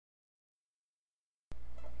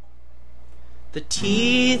The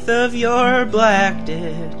teeth of your black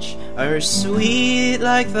ditch are sweet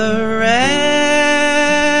like the rest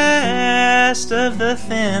of the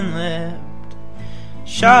thin-lipped,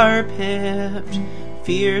 sharp-hipped,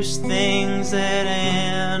 fierce things that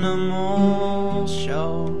animals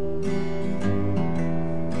show.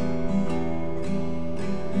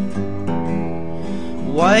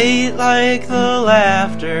 White like the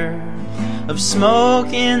laughter of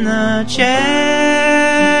smoke in the chest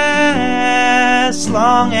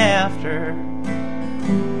long after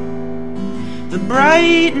the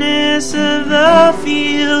brightness of the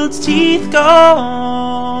field's teeth go.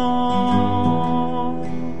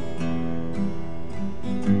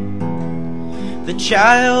 The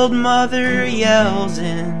child mother yells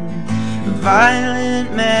in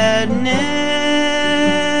violent madness,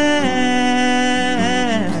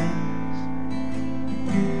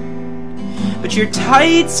 but your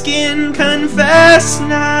tight skin confess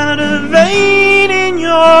not a vein in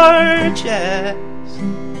your chest,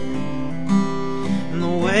 and the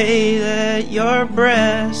way that your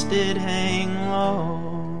breast did hang low.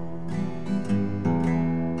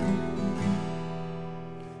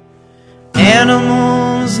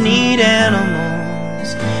 Animals need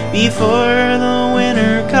animals before the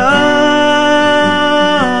winter comes.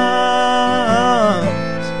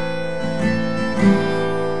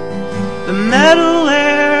 The metal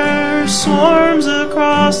air swarms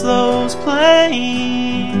across those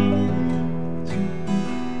plains.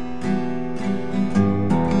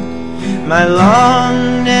 My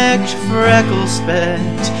long-necked,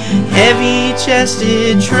 freckle-specked,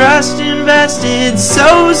 heavy-chested, trust-invested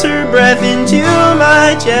sows her breath into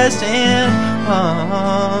my chest and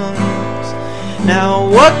lungs. Now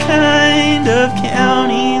what kind of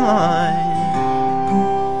county line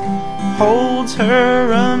holds her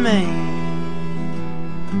remains?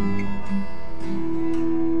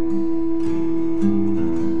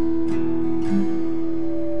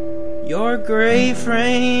 Your gray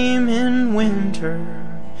frame in winter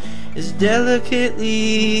is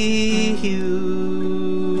delicately hued.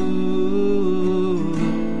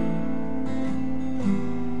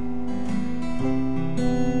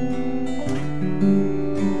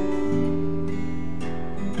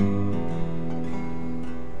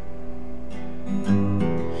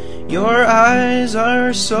 Your eyes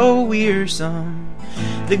are so wearisome,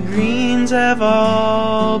 the greens have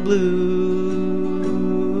all blue.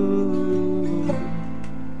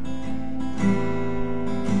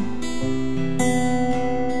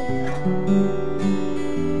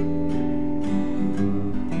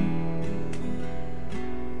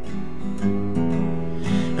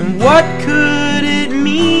 What could it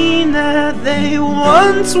mean that they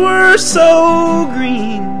once were so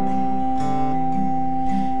green,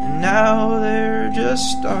 and now they're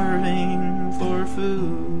just starving for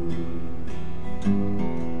food?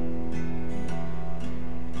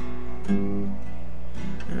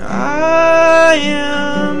 And I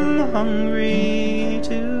am hungry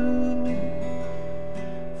too,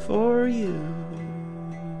 for you.